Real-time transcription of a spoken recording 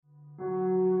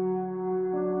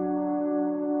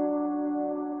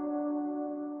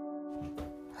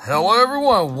Hello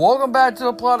everyone, welcome back to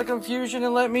A Plot of Confusion,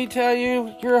 and let me tell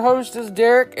you, your host is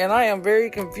Derek, and I am very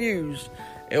confused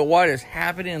at what is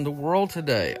happening in the world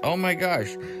today. Oh my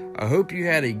gosh, I hope you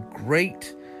had a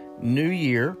great new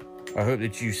year. I hope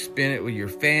that you spent it with your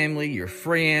family, your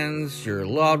friends, your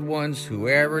loved ones,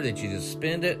 whoever, that you just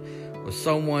spend it with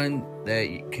someone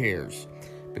that cares.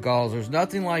 Because there's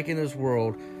nothing like in this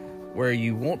world where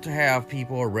you want to have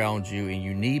people around you and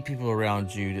you need people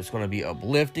around you that's going to be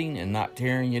uplifting and not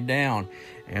tearing you down.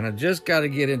 And I just got to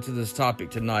get into this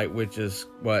topic tonight, which is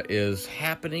what is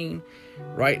happening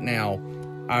right now.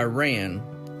 Iran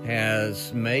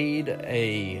has made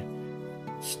a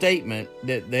statement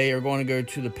that they are going to go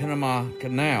to the Panama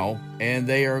Canal and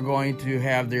they are going to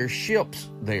have their ships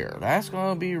there. That's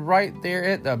going to be right there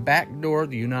at the back door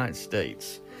of the United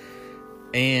States.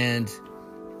 And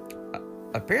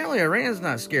apparently, Iran's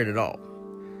not scared at all.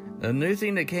 The new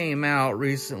thing that came out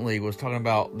recently was talking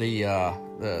about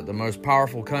the most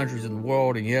powerful countries in the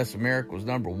world, and yes, America was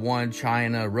number one.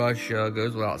 China, Russia,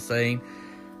 goes without saying.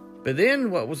 But then,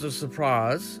 what was a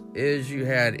surprise is you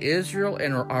had Israel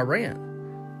and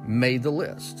Iran made the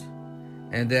list,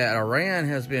 and that Iran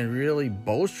has been really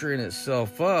bolstering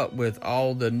itself up with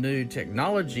all the new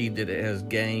technology that it has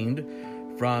gained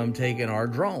from taking our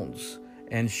drones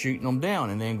and shooting them down,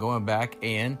 and then going back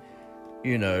and,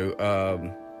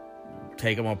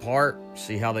 take them apart,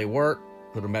 see how they work,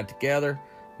 put them back together,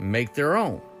 make their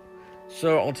own.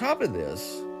 So on top of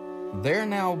this, they're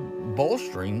now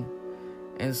bolstering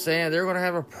and saying they're going to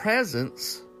have a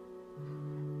presence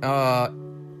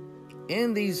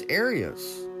in these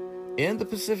areas, in the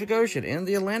Pacific Ocean, in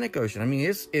the Atlantic Ocean. I mean,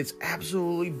 it's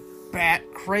absolutely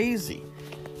bat crazy.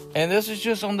 And this is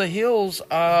just on the heels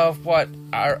of what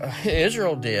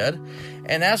Israel did.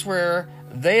 And that's where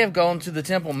they have gone to the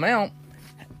Temple Mount.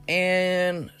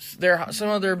 And some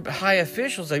of their high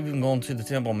officials have even gone to the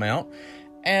Temple Mount.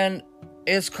 And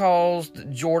it's caused the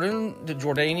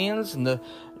Jordanians and the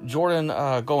Jordan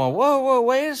going, whoa,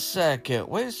 wait a second.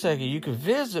 You can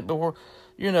visit, but we're,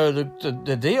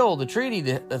 the deal, the treaty,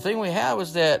 the thing we have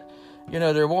is that,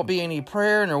 there won't be any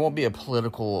prayer and there won't be a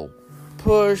political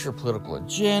push or political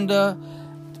agenda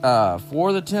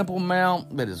for the Temple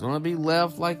Mount, but it's going to be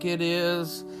left like it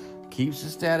is, keeps the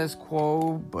status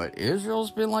quo. But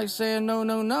Israel's been like saying no,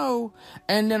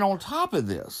 and then on top of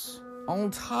this,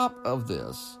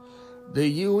 the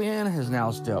UN has now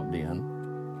stepped in.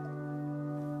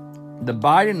 The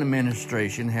Biden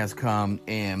administration has come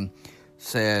and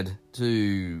said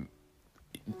to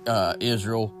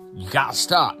Israel, you gotta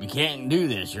stop, you can't do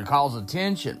this, you're causing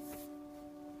tension.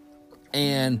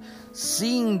 And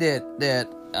seeing that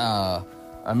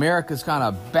America's kind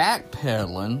of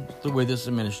backpedaling with this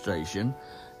administration,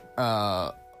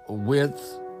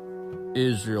 with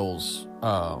Israel's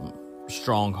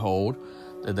stronghold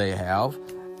that they have,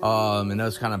 and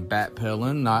those kind of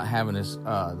backpedaling, not having this,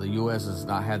 the U.S. has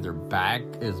not had their back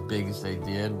as big as they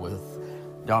did with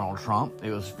Donald Trump.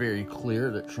 It was very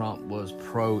clear that Trump was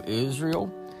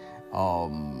pro-Israel.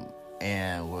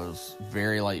 And was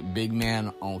very big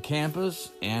man on campus,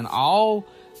 and all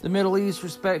the Middle East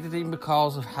respected him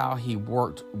because of how he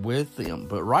worked with them.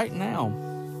 But right now,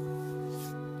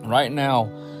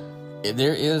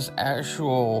 there is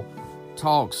actual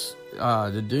talks.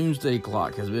 The doomsday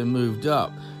clock has been moved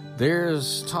up.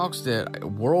 There's talks that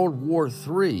World War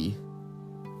III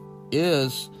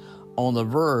is on the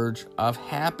verge of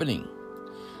happening.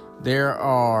 There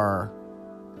are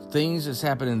things that's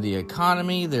happened in the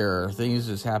economy. There are things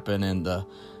that's happened in the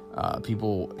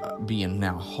people being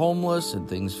now homeless and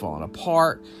things falling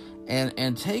apart.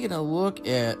 And taking a look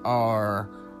at our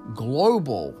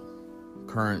global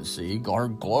currency, our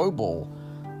global,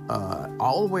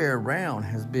 all the way around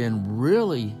has been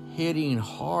really hitting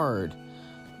hard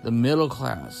the middle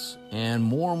class. And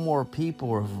more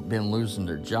people have been losing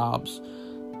their jobs.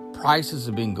 Prices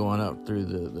have been going up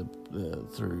through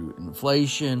through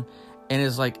inflation. And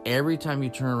it's like every time you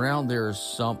turn around, there is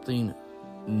something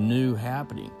new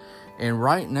happening. And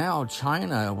right now,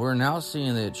 China, we're now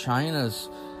seeing that China's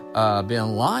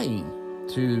been lying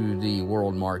to the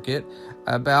world market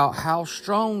about how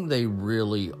strong they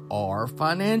really are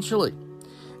financially.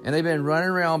 And they've been running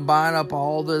around buying up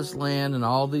all this land and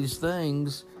all these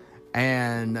things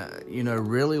and,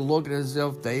 really looking as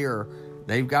if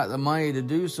they've got the money to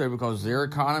do so because their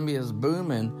economy is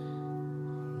booming.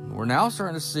 We're now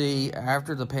starting to see,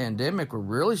 after the pandemic, we're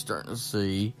really starting to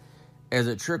see, as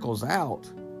it trickles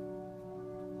out,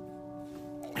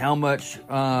 how much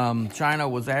China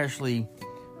was actually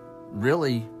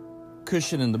really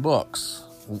cushioning the books,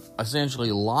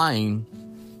 essentially lying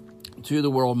to the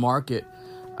world market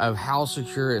of how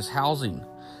secure is housing,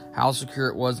 how secure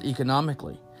it was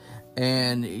economically.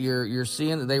 And you're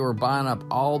seeing that they were buying up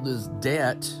all this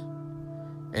debt,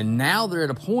 and now they're at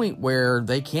a point where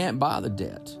they can't buy the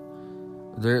debt.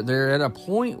 They're at a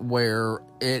point where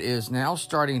it is now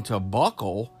starting to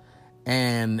buckle,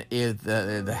 and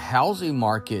the housing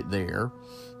market there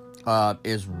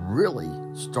is really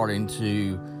starting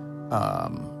to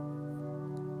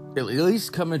at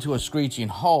least come into a screeching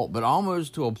halt, but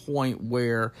almost to a point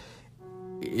where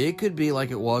it could be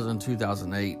like it was in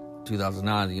 2008,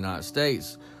 2009 in the United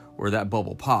States, where that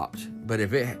bubble popped. But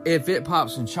if it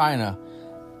pops in China,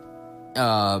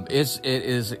 it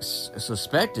is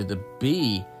suspected to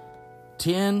be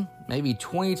 10, maybe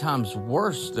 20 times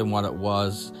worse than what it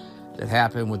was that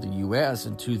happened with the U.S.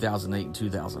 in 2008 and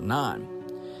 2009.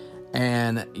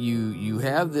 And you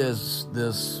have this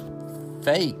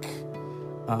fake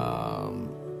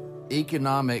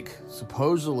economic,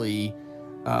 supposedly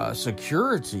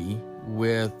security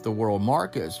with the world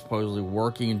market supposedly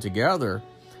working together.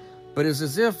 But it's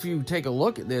as if you take a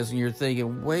look at this and you're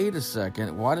thinking, wait a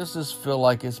second, why does this feel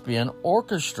like it's being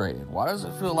orchestrated? Why does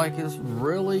it feel like it's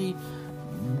really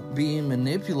being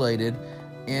manipulated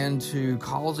into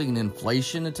causing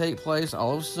inflation to take place?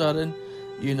 All of a sudden,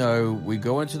 we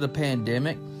go into the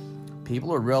pandemic,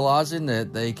 people are realizing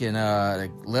that they can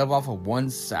live off of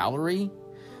one salary.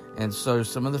 And so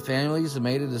some of the families have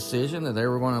made a decision that they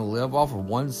were going to live off of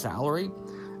one salary,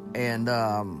 and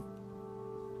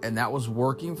that was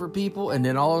working for people. And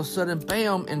then all of a sudden,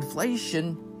 bam,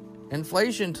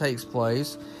 inflation takes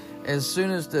place as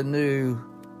soon as the new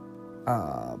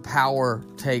power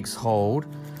takes hold,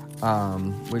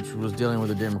 which was dealing with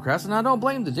the Democrats. And I don't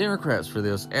blame the Democrats for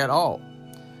this at all.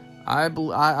 I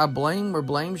blame where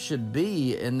blame should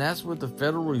be, and that's with the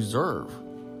Federal Reserve.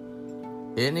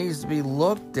 It needs to be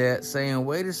looked at saying,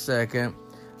 wait a second,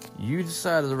 you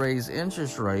decided to raise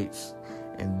interest rates,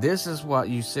 and this is what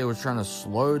you said was trying to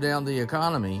slow down the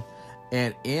economy.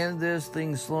 And in this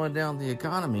thing slowing down the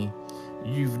economy,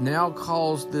 you've now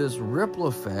caused this ripple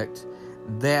effect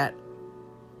that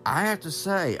I have to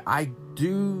say, I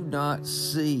do not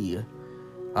see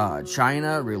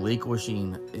China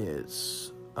relinquishing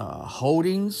its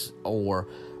holdings, or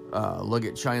look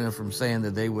at China from saying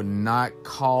that they would not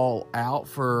call out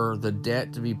for the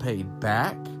debt to be paid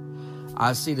back.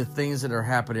 I see the things that are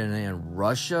happening in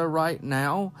Russia right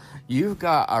now. You've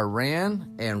got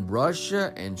Iran and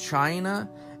Russia and China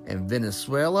and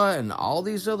Venezuela and all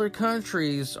these other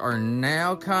countries are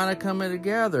now kind of coming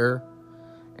together.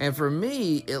 And for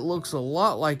me, it looks a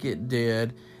lot like it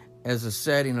did as a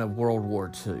setting of World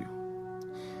War II,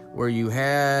 where you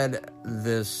had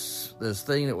this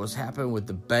thing that was happening with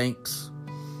the banks,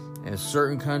 and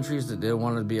certain countries that didn't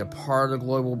want to be a part of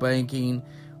global banking,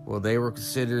 well, they were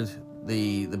considered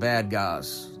the bad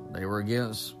guys. They were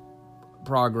against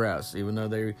progress, even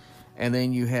though and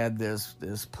then you had this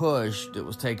push that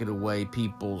was taking away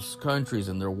people's countries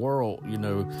and their world,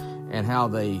 and how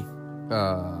the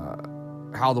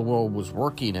world was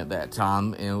working at that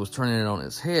time, and it was turning it on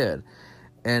its head.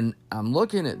 And I'm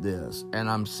looking at this, and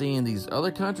I'm seeing these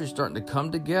other countries starting to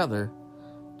come together,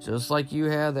 just like you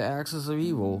had the axis of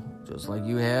evil, just like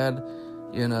you had,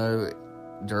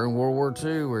 during World War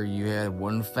II, where you had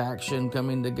one faction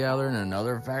coming together and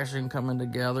another faction coming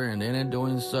together, and then in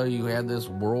doing so, you had this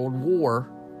world war.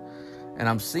 And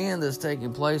I'm seeing this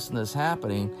taking place and this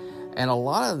happening, and a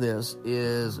lot of this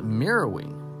is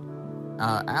mirroring,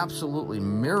 absolutely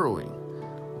mirroring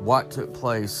what took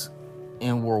place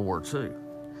in World War II.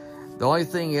 The only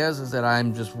thing is that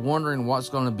I'm just wondering what's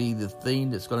going to be the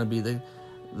thing that's going to be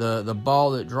the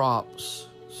ball that drops,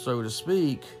 so to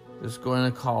speak, is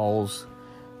going to cause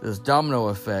this domino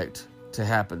effect to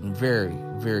happen very,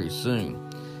 very soon.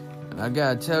 And I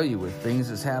got to tell you, with things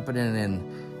that's happening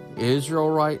in Israel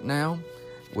right now,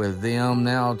 with them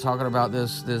now talking about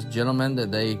this gentleman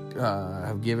that they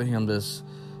have given him this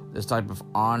type of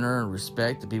honor and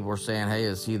respect, that people are saying, hey,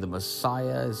 is he the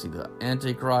Messiah? Is he the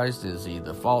Antichrist? Is he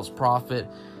the false prophet?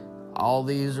 All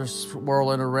these are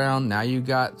swirling around. Now you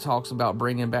got talks about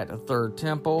bringing back the third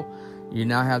temple. You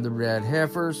now have the red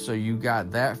heifers, so you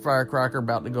got that firecracker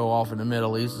about to go off in the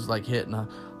Middle East. It's like hitting a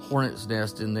hornet's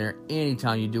nest in there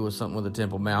anytime you do something with the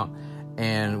Temple Mount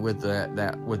and with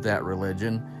that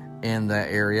religion in that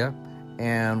area.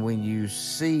 And when you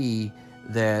see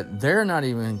that they're not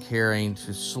even caring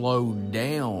to slow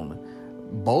down,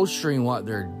 bolstering what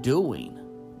they're doing,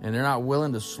 and they're not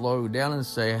willing to slow down and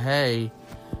say, hey,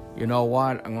 you know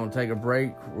what, I'm going to take a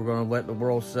break, we're going to let the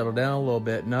world settle down a little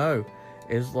bit. No,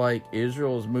 it's like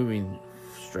Israel is moving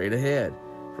straight ahead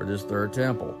for this third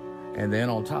temple. And then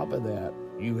on top of that,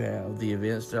 you have the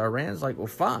events that Iran's like, well,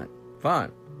 fine.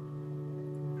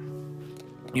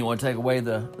 You want to take away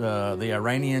the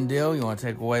Iranian deal? You want to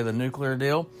take away the nuclear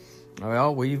deal?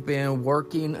 Well, we've been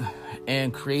working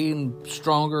and creating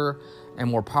stronger and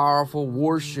more powerful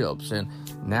warships, and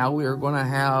now we are going to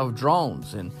have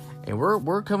drones, and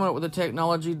we're coming up with the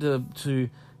technology to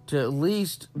at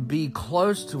least be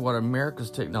close to what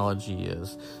America's technology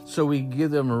is, so we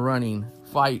give them a running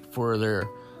fight for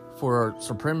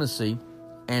supremacy.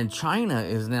 And China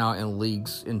is now in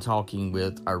leagues in talking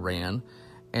with Iran,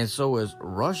 and so is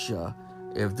Russia.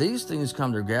 If these things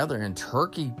come together and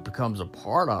Turkey becomes a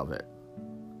part of it,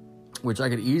 which I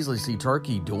could easily see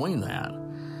Turkey doing that,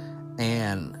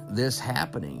 and this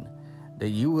happening, that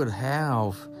you would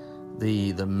have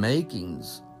the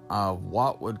makings of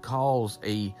what would cause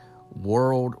a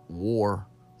World War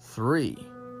III.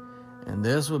 And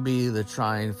this would be the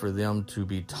trying for them to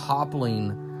be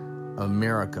toppling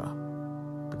America.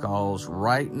 Because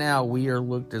right now we are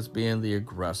looked as being the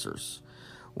aggressors.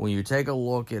 When you take a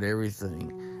look at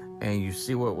everything and you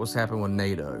see what was happening with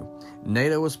NATO.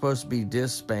 NATO was supposed to be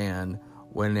disbanded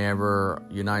whenever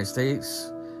United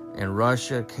States and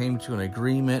Russia came to an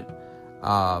agreement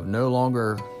of no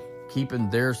longer keeping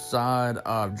their side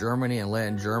of Germany and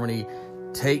letting Germany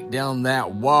take down that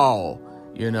wall,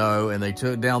 and they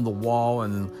took down the wall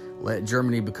and let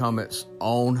Germany become its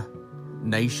own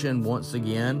nation once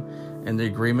again. And the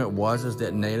agreement was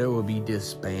that NATO would be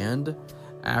disbanded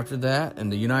after that,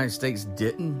 and the United States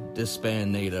didn't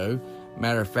disband NATO.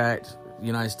 Matter of fact, the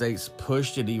United States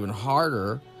pushed it even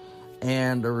harder,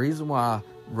 and the reason why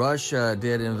Russia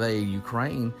did invade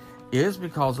Ukraine is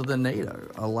because of the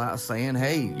NATO saying,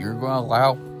 hey, you're going to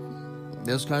allow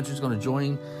this country's going to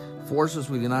join forces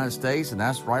with the United States, and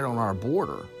that's right on our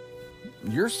border.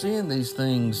 You're seeing these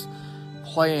things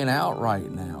playing out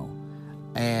right now,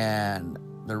 and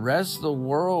the rest of the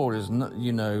world is,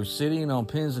 sitting on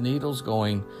pins and needles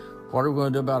going, what are we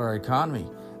going to do about our economy?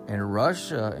 And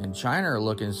Russia and China are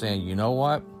looking and saying, you know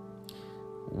what?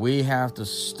 We have to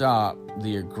stop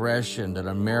the aggression that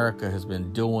America has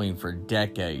been doing for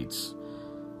decades.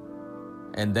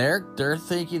 And they're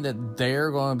thinking that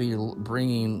they're going to be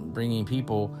bringing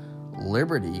people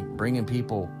liberty, bringing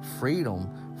people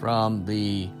freedom from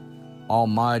the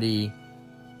almighty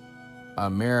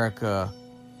America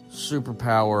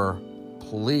superpower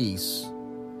police,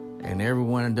 and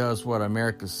everyone does what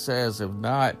America says. If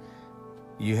not,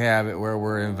 you have it where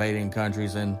we're invading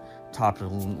countries and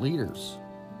toppling leaders.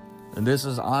 And this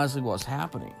is honestly what's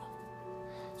happening.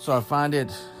 So I find it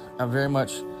very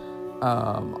much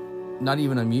not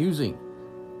even amusing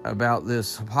about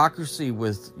this hypocrisy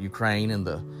with Ukraine and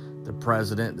the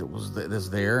president that's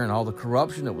there, and all the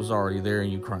corruption that was already there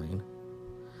in Ukraine.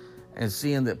 And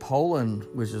seeing that Poland,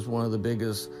 which is one of the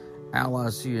biggest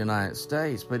allies to the United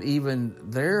States, but even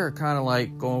they're kind of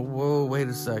like going, whoa, wait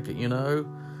a second,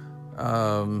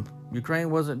 Ukraine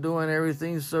wasn't doing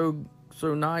everything so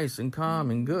nice and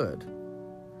calm and good.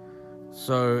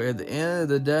 So at the end of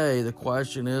the day, the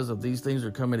question is, if these things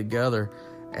are coming together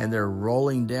and they're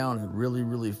rolling down really,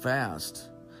 really fast,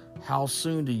 how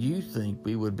soon do you think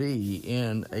we would be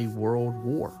in a world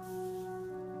war?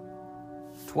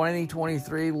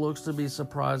 2023 looks to be a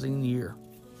surprising year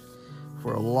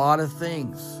for a lot of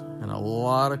things, and a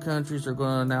lot of countries are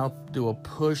going to now do a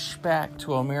push back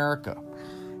to America.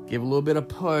 Give a little bit of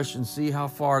push and see how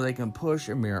far they can push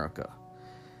America.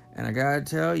 And I got to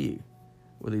tell you,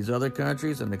 with these other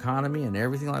countries and the economy and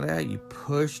everything like that, you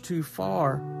push too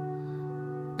far,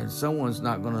 and someone's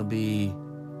not going to be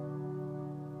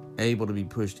able to be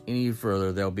pushed any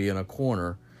further. They'll be in a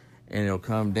corner, and it'll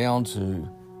come down to,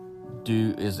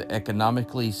 is it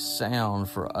economically sound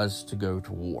for us to go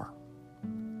to war?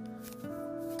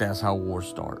 That's how wars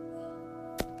start.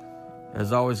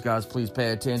 As always, guys, please pay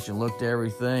attention. Look to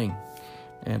everything.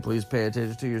 And please pay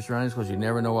attention to your surroundings, because you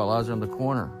never know what lies around the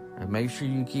corner. And make sure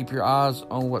you keep your eyes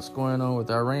on what's going on with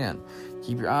Iran.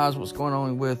 Keep your eyes on what's going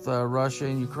on with Russia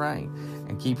and Ukraine.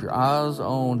 And keep your eyes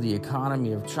on the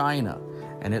economy of China.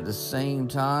 And at the same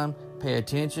time, pay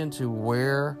attention to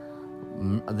where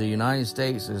the United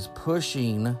States is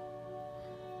pushing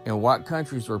and what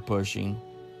countries are pushing.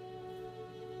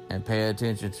 And pay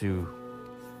attention to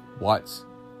what's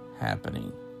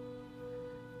happening.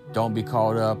 Don't be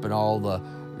caught up in all the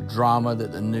drama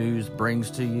that the news brings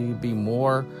to you. Be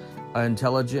more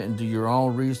intelligent and do your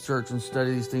own research and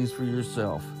study these things for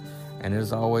yourself. And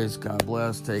as always, God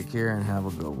bless, take care, and have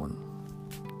a good one.